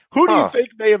 Huh. Who do you think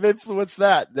may have influenced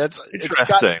that? That's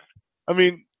interesting.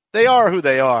 They are who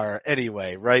they are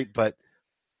anyway, right? But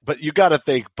you got to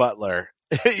think Butler.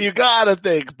 You got to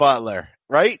think Butler,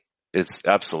 right? It's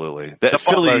absolutely The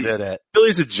Butler did it.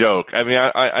 Philly's a joke. I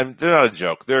mean, they're not a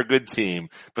joke. They're a good team,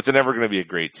 but they're never going to be a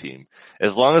great team.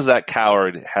 As long as that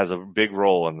coward has a big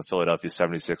role in the Philadelphia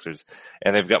 76ers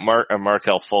and they've got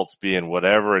Markelle Fultz being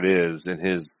whatever it is in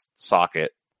his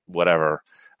socket, whatever.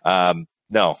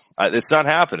 No, it's not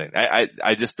happening.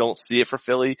 I just don't see it for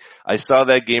Philly. I saw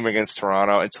that game against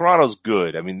Toronto, and Toronto's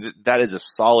good. I mean, that is a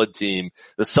solid team.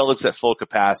 The Celtics at full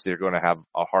capacity are going to have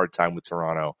a hard time with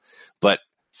Toronto, but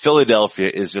Philadelphia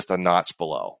is just a notch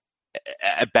below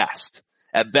at best.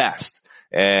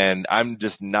 And I'm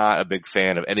just not a big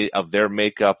fan of any of their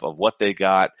makeup of what they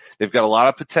got. They've got a lot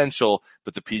of potential,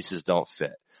 but the pieces don't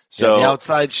fit. So the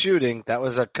outside shooting, that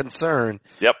was a concern.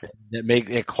 Yep.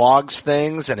 It clogs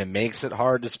things and it makes it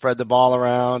hard to spread the ball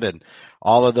around and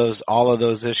all of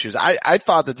those issues. I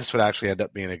thought that this would actually end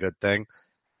up being a good thing,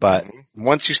 but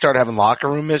once you start having locker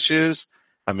room issues,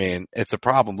 I mean, it's a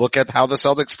problem. Look at how the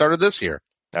Celtics started this year.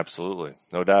 Absolutely.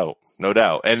 No doubt.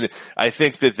 And I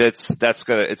think that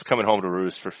it's coming home to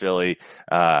roost for Philly.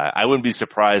 I wouldn't be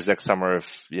surprised next summer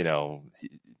if,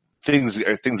 things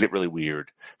get really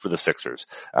weird for the Sixers.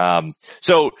 And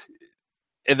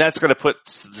that's going to put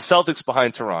the Celtics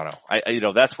behind Toronto.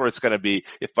 That's where it's going to be.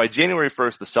 If by January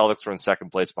 1st, the Celtics are in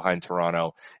second place behind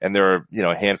Toronto and they're,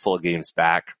 a handful of games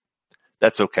back,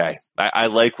 that's okay. I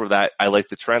like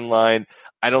the trend line.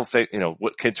 I don't think,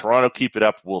 can Toronto keep it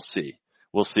up? We'll see.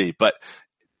 But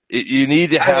you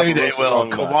need to have. I think they will.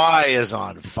 Kawhi is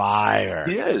on fire.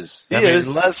 He is.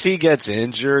 Unless he gets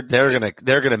injured, they're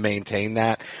gonna maintain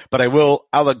that. But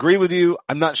I'll agree with you.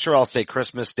 I'm not sure I'll say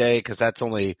Christmas Day because that's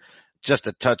only just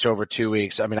a touch over 2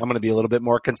 weeks. I mean, I'm going to be a little bit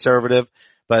more conservative,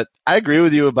 but I agree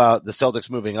with you about the Celtics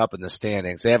moving up in the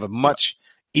standings. They have a much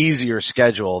easier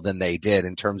schedule than they did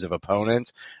in terms of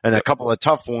opponents and a couple of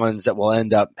tough ones that will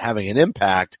end up having an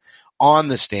impact on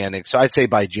the standings. So I'd say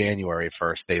by January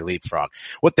 1st, they leapfrog.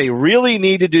 What they really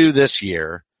need to do this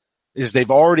year is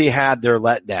they've already had their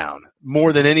letdown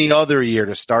more than any other year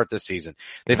to start the season.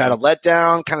 They've had a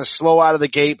letdown, kind of slow out of the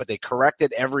gate, but they correct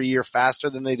it every year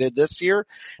faster than they did this year.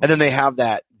 And then they have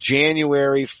that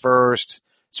January 1st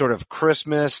sort of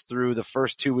Christmas through the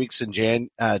first 2 weeks in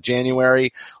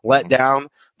January letdown.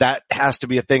 That has to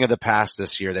be a thing of the past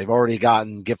this year. They've already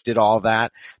gifted all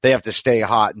that. They have to stay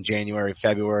hot in January,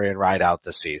 February, and ride out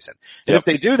the season. And if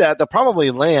they do that, they'll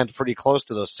probably land pretty close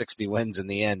to those 60 wins in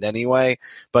the end anyway,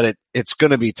 but it's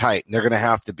going to be tight, and they're going to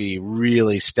have to be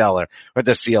really stellar. We're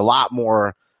going to see a lot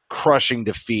more crushing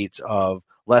defeats of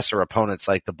lesser opponents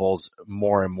like the Bulls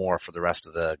more and more for the rest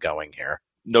of the going here.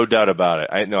 No doubt about it.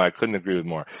 I couldn't agree with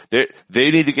more. They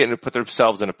need to put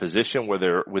themselves in a position where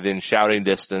they're within shouting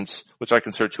distance, which I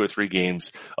consider 2 or 3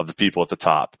 games of the people at the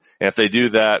top. And if they do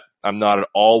that, I'm not at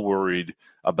all worried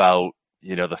about,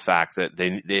 the fact that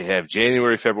they have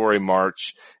January, February,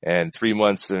 March, and 3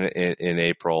 months in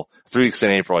April, 3 weeks in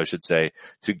April, I should say,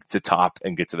 to top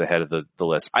and get to the head of the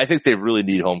list. I think they really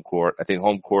need home court. I think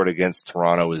home court against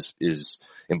Toronto is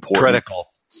important. Critical.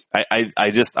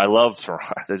 I love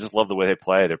Toronto. I just love the way they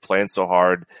play. They're playing so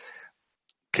hard.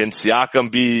 Can Siakam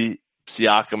be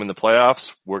Siakam in the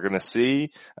playoffs? We're going to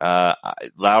see.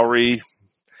 Lowry,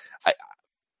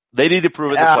 they need to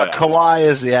prove it in the playoffs. Kawhi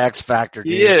is the X factor.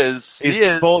 Dude. He is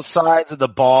both sides of the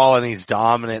ball and he's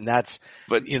dominant. And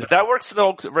but that works in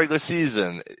the regular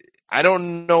season. I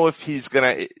don't know if he's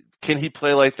going to, can he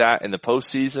play like that in the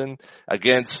postseason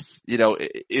against,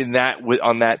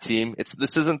 on that team?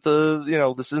 This isn't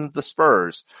the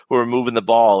Spurs who are moving the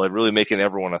ball and really making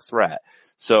everyone a threat.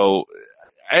 So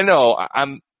I know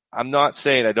I'm not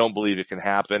saying I don't believe it can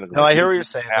happen. No, I hear what you're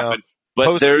saying.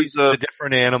 But there's a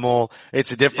different animal.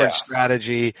 It's a different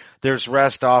strategy. There's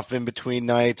rest off in between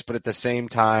nights, but at the same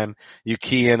time, you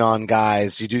key in on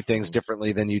guys. You do things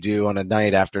differently than you do on a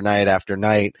night after night after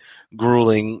night,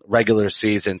 grueling regular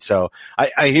season. So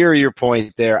I hear your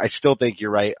point there. I still think you're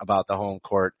right about the home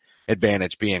court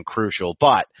advantage being crucial,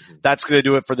 but that's going to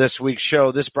do it for this week's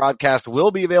show. This broadcast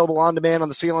will be available on demand on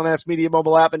the CLNS Media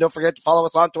mobile app, and don't forget to follow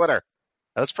us on Twitter.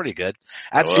 That was pretty good.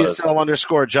 At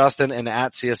CSL_Justin and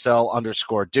at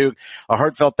CSL_Duke. A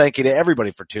heartfelt thank you to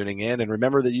everybody for tuning in. And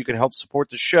remember that you can help support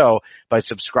the show by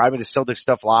subscribing to Celtic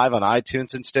Stuff Live on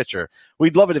iTunes and Stitcher.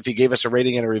 We'd love it if you gave us a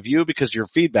rating and a review because your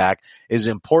feedback is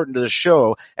important to the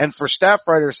show. And for staff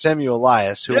writer Samuel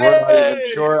Elias, who we're not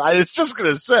even sure, I was just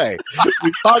going to say,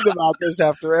 we talked about this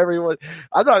after everyone.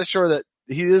 I'm not sure that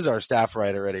he is our staff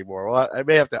writer anymore. Well, I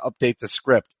may have to update the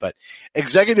script, but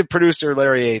executive producer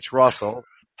Larry H. Russell,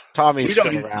 Tommy's We know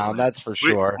still he's around, that's for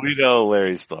sure. We know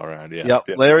Larry's still around. Yeah. Yep,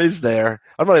 Yeah. Larry's there.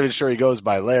 I'm not even sure he goes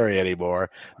by Larry anymore.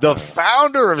 The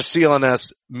founder of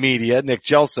CLNS Media, Nick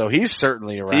Gelso, he's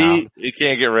certainly around. You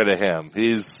can't get rid of him.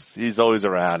 He's always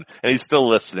around, and he's still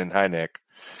listening. Hi, Nick.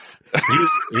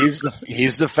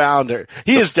 He's the founder.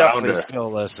 He is definitely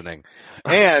still listening.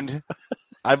 And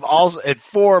I'm also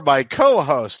for my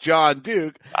co-host, John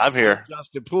Duke. I'm here.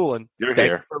 Justin Poulin. You're Thank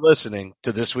here. you for listening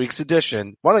to this week's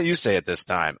edition. Why don't you say it this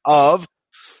time of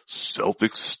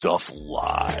Celtic Stuff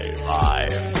Live.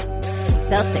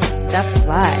 Celtic Stuff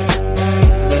Live.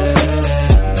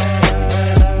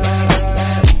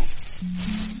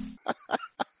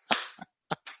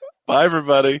 Bye,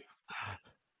 everybody.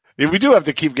 We do have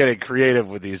to keep getting creative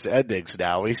with these endings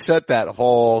now. We set that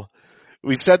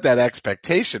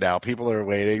expectation out. People are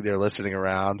waiting. They're listening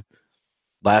around.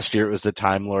 Last year it was the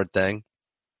Time Lord thing.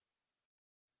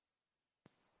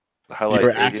 You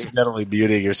were accidentally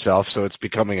muting yourself, so it's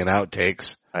becoming an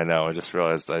outtakes. I know. I just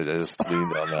realized I just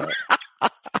leaned on that.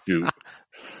 Dude.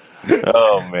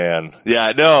 Oh man.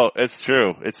 Yeah, no, it's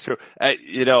true. It's true.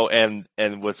 And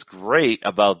what's great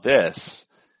about this,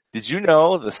 did you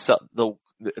know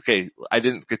okay, I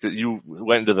didn't get to, you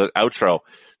went into the outro.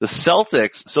 The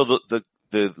Celtics, so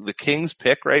the Kings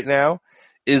pick right now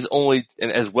is only,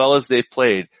 and as well as they've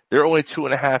played, they're only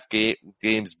 2.5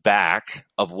 games back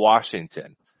of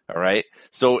Washington. All right.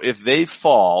 So if they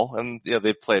fall, and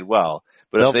they've played well,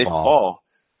 but if they fall,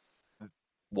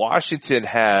 Washington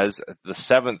has the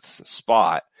 7th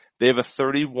spot. They have a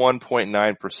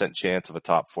 31.9% chance of a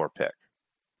top 4 pick.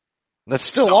 That's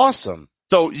still awesome.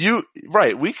 So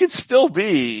we could still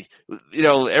be,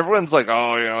 everyone's like,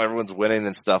 everyone's winning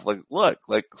and stuff. Like, look,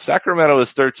 Sacramento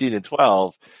is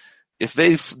 13-12. If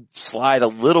they slide a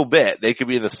little bit, they could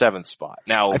be in the 7th spot.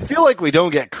 Now, I feel like we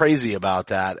don't get crazy about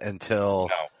that until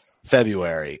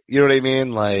February. You know what I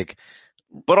mean?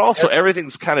 But also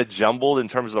everything's kind of jumbled in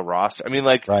terms of the roster. I mean,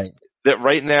 right. That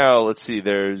right now, let's see,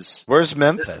 where's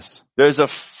Memphis?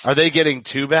 Are they getting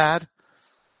too bad?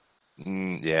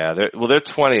 Yeah, they're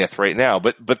 20th right now,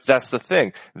 but that's the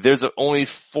thing. There's only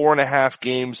 4.5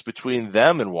 games between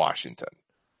them and Washington.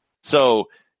 So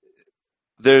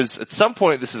at some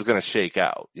point this is going to shake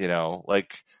out,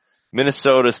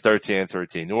 Minnesota's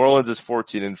 13-13. New Orleans is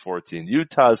 14-14.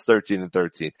 Utah's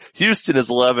 13-13. Houston is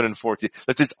 11-14.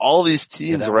 There's all these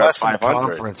teams around 500.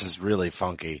 Conference is really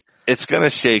funky. It's going to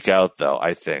shake out though,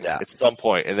 I think, at some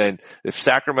point. And then if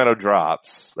Sacramento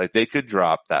drops, they could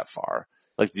drop that far.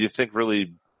 Do you think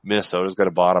really Minnesota's going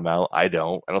to bottom out? I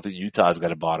don't think Utah's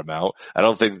going to bottom out. I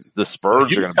don't think the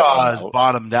Spurs are going to bottom out. Utah's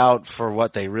bottomed out for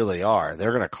what they really are.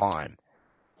 They're going to climb.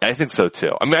 I think so too.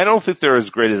 I mean, I don't think they're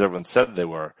as great as everyone said they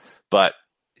were, but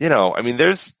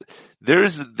I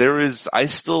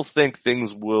still think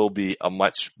things will be a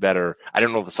much better. I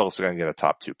don't know if the Celtics are going to get a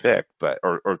top 2 pick,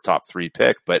 or top 3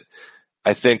 pick, but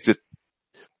I think that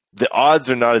the odds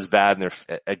are not as bad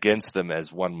against them as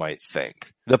one might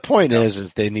think. The point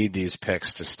is they need these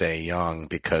picks to stay young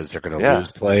because they're going to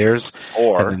lose players,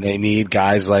 and they need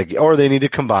guys or they need to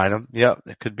combine them. Yep,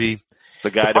 it could be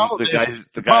the guy.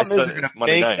 The guy is going to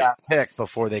make that pick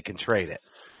before they can trade it.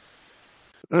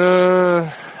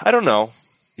 I don't know.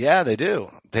 Yeah, they do.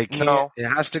 They can't. No. It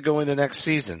has to go into next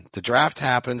season. The draft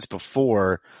happens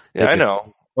before. Yeah, I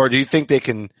know. Or do you think they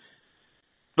can?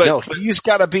 But he's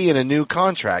got to be in a new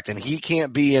contract, and he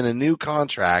can't be in a new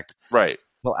contract. Right.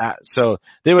 So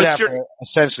they would have to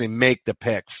essentially make the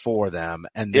pick for them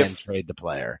and then trade the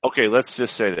player. Okay, let's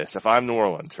just say this. If I'm New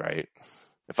Orleans, right?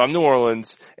 If I'm New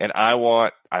Orleans and I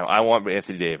want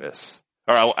Anthony Davis,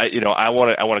 or I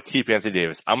want to keep Anthony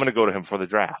Davis, I'm going to go to him for the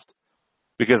draft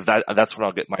because that's when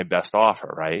I'll get my best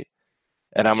offer, right?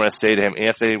 And I'm going to say to him,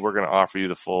 Anthony, we're going to offer you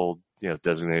the full,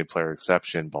 designated player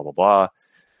exception, blah, blah, blah.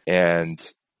 And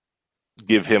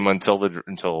give him until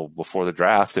before the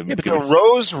draft. And but the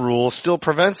Rose rule still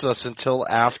prevents us until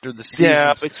after the season.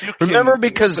 Yeah, but you can, remember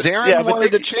because Zarin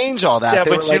wanted to change all that.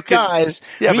 They were like, guys,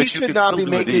 we should not be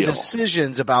making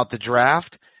decisions about the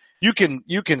draft. You can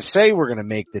say we're going to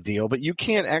make the deal, but you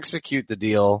can't execute the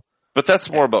deal. But that's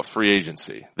more about free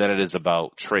agency than it is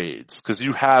about trades because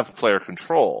you have player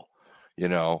control.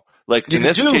 In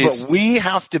this case, but we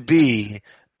have to be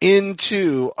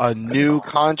into a new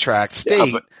contract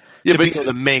state. to be able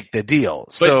to make the deal.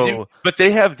 But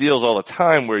they have deals all the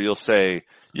time where you'll say,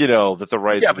 that the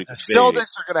rights will be conveyed. The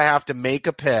Celtics are going to have to make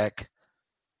a pick.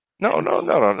 No,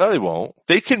 they won't.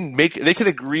 They can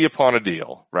agree upon a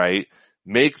deal, right?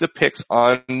 Make the picks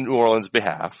on New Orleans'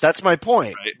 behalf. That's my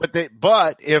point. Right?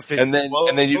 But if it you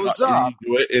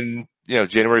do it in,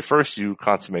 January 1st, you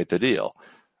consummate the deal.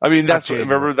 I mean, that's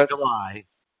July.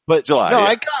 But July. No,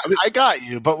 Yeah. I got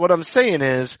you. But what I'm saying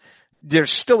is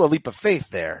there's still a leap of faith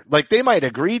there. Like they might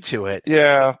agree to it.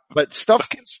 Yeah. But stuff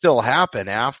can still happen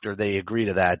after they agree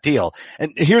to that deal.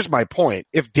 And here's my point.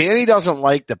 If Danny doesn't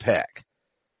like the pick,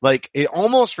 like it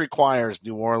almost requires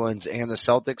New Orleans and the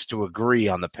Celtics to agree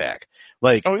on the pick.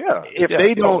 Like, Oh yeah. if Yeah,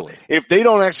 they totally.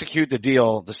 don't execute the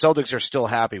deal, the Celtics are still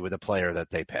happy with the player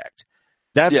that they picked.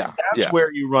 That's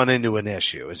where you run into an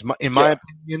issue, in my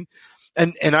opinion.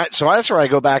 So that's where I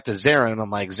go back to Zarin. I'm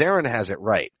like, Zarin has it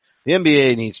right. The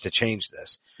NBA needs to change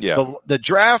this. Yeah. The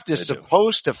draft is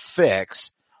supposed to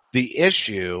fix the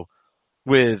issue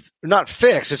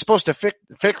it's supposed to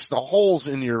fix the holes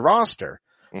in your roster.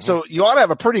 Mm-hmm. So you ought to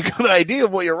have a pretty good idea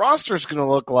of what your roster is going to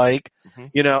look like,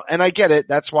 and I get it.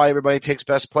 That's why everybody takes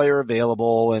best player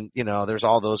available. And, there's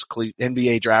all those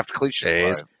NBA draft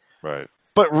cliches. Right.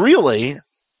 But really,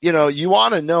 you ought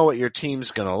to know what your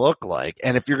team's going to look like.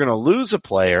 And if you're going to lose a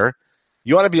player,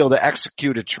 you ought to be able to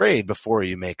execute a trade before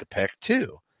you make a pick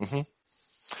too. Mm-hmm.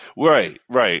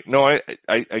 Right. No,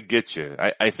 I get you.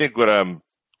 I think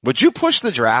would you push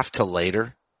the draft to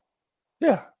later?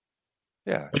 Yeah.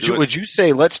 Yeah. Would you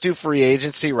say let's do free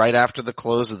agency right after the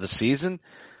close of the season?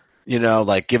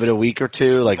 Like give it a week or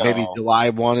two, maybe July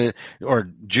 1 or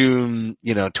June,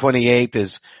 28th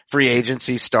is free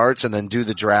agency starts, and then do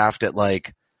the draft at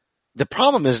the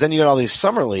problem is then you got all these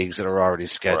summer leagues that are already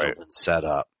scheduled and set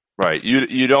up. Right.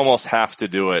 You'd almost have to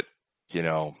do it,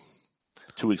 2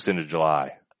 weeks into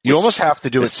July. You almost have to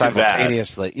do it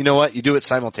simultaneously. You know what? You do it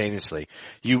simultaneously.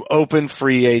 You open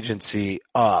free agency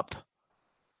up,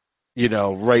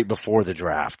 right before the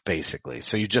draft, basically.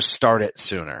 So you just start it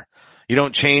sooner. You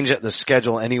don't change the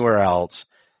schedule anywhere else.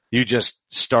 You just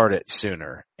start it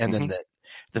sooner. And then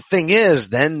the thing is,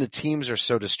 then the teams are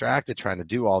so distracted trying to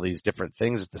do all these different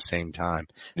things at the same time.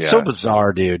 Yeah. So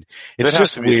bizarre, dude. It's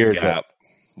just weird.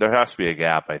 There has to be a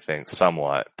gap, I think,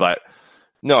 somewhat. But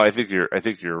no, I think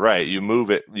you're right. You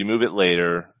move it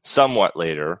later, somewhat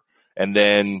later, and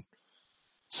then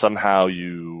somehow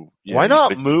why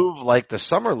not move the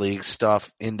summer league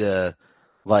stuff into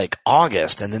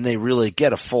August, and then they really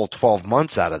get a full 12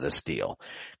 months out of this deal.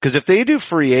 Because if they do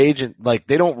free agent,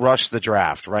 they don't rush the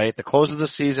draft, right? The close of the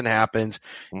season happens.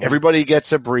 Everybody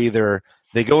gets a breather.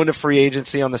 They go into free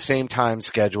agency on the same time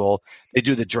schedule. They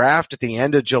do the draft at the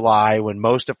end of July when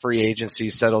most of free agency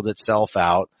settled itself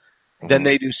out. Then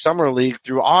they do summer league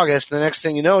through August. The next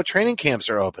thing you know, training camps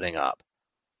are opening up.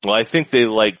 Well, I think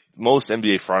most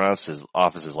NBA front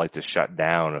offices like to shut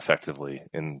down effectively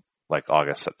in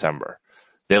August, September.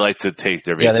 They like to take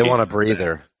their vacation. Yeah, they want a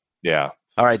breather. Yeah.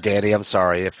 All right, Danny, I'm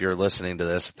sorry if you're listening to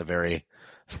this at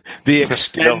the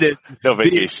extended, no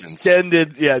vacations.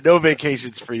 No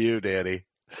vacations for you, Danny.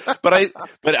 But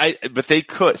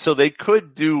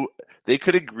they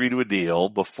could agree to a deal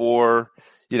before,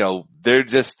 they're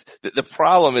just, the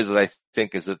problem is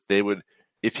that they would,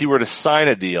 if he were to sign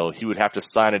a deal, he would have to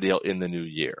sign a deal in the new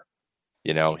year.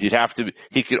 I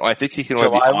think he can only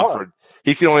be offered,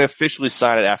 he can only officially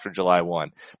sign it after July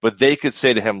 1. But they could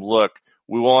say to him, look,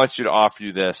 we want you to offer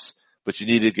you this, but you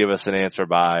need to give us an answer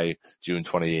by June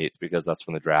 28th because that's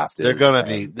when the draft is. They're going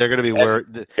to be worried.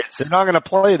 They're not going to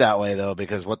play that way though,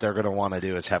 because what they're going to want to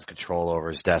do is have control over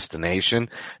his destination.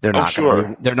 They're not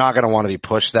going to want to be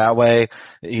pushed that way.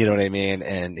 You know what I mean?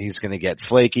 And he's going to get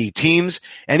flaky teams.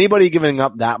 Anybody giving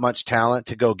up that much talent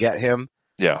to go get him.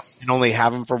 Yeah. And only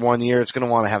have him for 1 year. It's going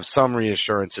to want to have some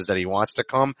reassurances that he wants to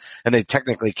come, and they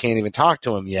technically can't even talk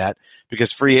to him yet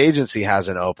because free agency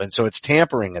hasn't opened. So it's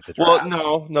tampering at the draft.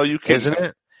 Well, no, you can't. Isn't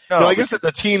it? No, I guess if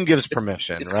the team gives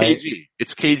permission, it's right? KG.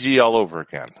 It's KG all over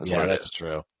again. Yeah, that's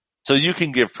true. So you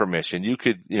can give permission. You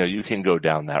can go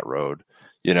down that road.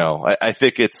 I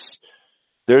think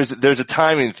there's a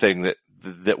timing thing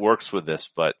that works with this,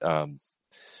 but,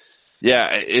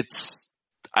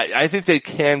 I think they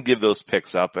can give those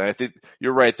picks up, and I think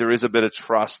you're right. There is a bit of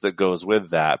trust that goes with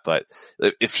that, but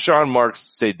if Sean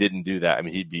Marks didn't do that, I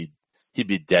mean, he'd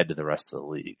be dead to the rest of the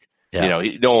league. Yeah.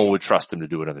 No one would trust him to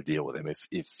do another deal with him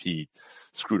if he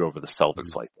screwed over the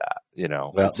Celtics like that.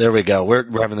 Well, there we go.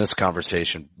 We're having this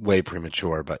conversation way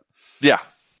premature, but yeah,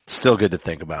 it's still good to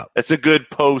think about. It's a good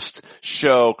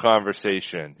post-show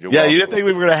conversation. You didn't think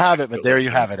we were going to have it, but there you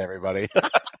have it, everybody.